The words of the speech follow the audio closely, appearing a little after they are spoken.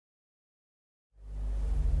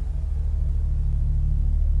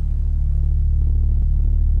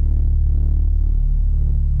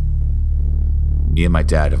Me and my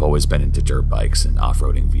dad have always been into dirt bikes and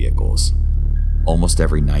off-roading vehicles. Almost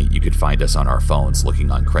every night you could find us on our phones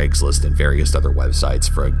looking on Craigslist and various other websites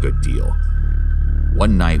for a good deal.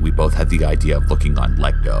 One night we both had the idea of looking on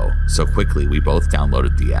LetGo, so quickly we both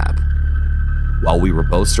downloaded the app. While we were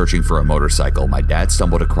both searching for a motorcycle, my dad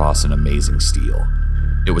stumbled across an amazing steal.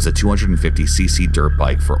 It was a 250cc dirt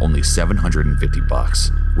bike for only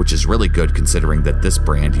 $750, which is really good considering that this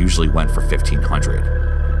brand usually went for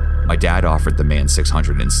 $1,500. My dad offered the man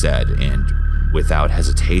 $600 instead, and without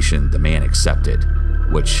hesitation, the man accepted,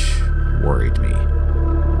 which worried me.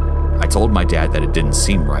 I told my dad that it didn't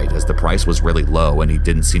seem right as the price was really low and he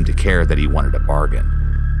didn't seem to care that he wanted a bargain,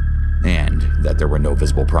 and that there were no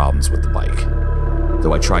visible problems with the bike.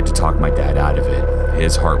 Though I tried to talk my dad out of it,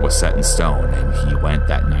 his heart was set in stone and he went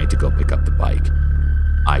that night to go pick up the bike.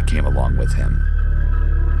 I came along with him.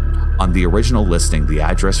 On the original listing, the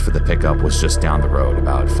address for the pickup was just down the road,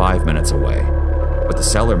 about 5 minutes away, but the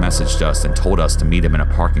seller messaged us and told us to meet him in a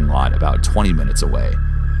parking lot about 20 minutes away,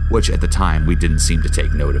 which at the time we didn't seem to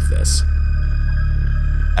take note of this.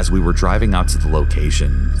 As we were driving out to the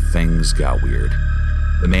location, things got weird.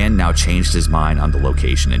 The man now changed his mind on the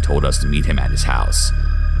location and told us to meet him at his house,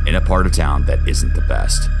 in a part of town that isn't the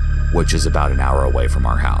best, which is about an hour away from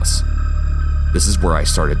our house. This is where I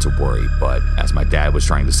started to worry, but as my dad was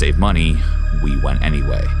trying to save money, we went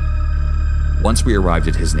anyway. Once we arrived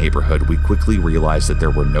at his neighborhood, we quickly realized that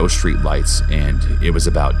there were no street lights and it was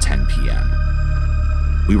about 10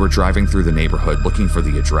 p.m. We were driving through the neighborhood looking for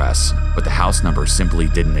the address, but the house number simply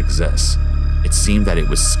didn't exist. It seemed that it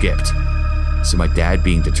was skipped. So my dad,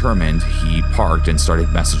 being determined, he parked and started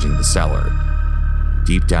messaging the seller.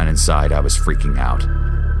 Deep down inside, I was freaking out.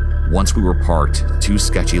 Once we were parked, two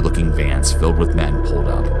sketchy-looking vans filled with men pulled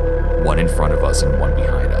up, one in front of us and one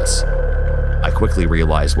behind us. I quickly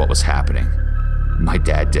realized what was happening. My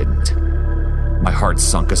dad didn't. My heart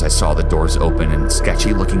sunk as I saw the doors open and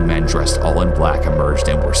sketchy-looking men dressed all in black emerged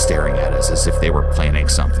and were staring at us as if they were planning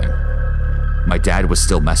something. My dad was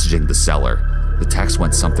still messaging the seller. The text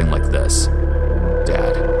went something like this.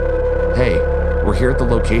 Dad, hey, we're here at the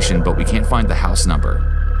location, but we can't find the house number.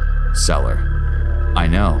 Seller, I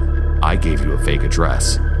know, I gave you a fake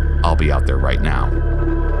address. I'll be out there right now.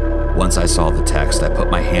 Once I saw the text, I put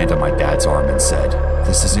my hand on my dad's arm and said,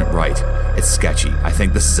 this isn't right. It's sketchy. I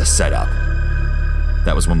think this is a setup.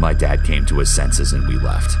 That was when my dad came to his senses and we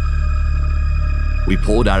left. We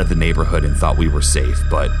pulled out of the neighborhood and thought we were safe,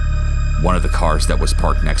 but one of the cars that was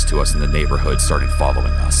parked next to us in the neighborhood started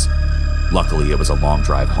following us. Luckily, it was a long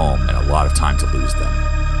drive home and a lot of time to lose them.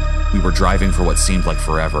 We were driving for what seemed like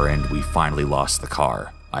forever and we finally lost the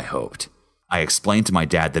car, I hoped. I explained to my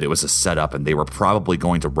dad that it was a setup and they were probably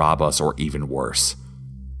going to rob us or even worse.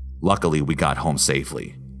 Luckily, we got home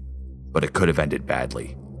safely, but it could have ended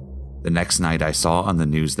badly. The next night, I saw on the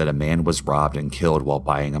news that a man was robbed and killed while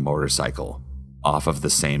buying a motorcycle off of the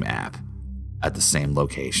same app at the same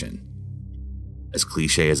location. As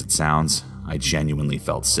cliche as it sounds, I genuinely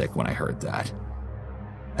felt sick when I heard that,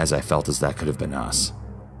 as I felt as that could have been us.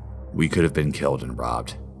 We could have been killed and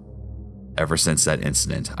robbed. Ever since that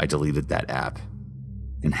incident, I deleted that app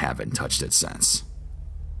and haven't touched it since.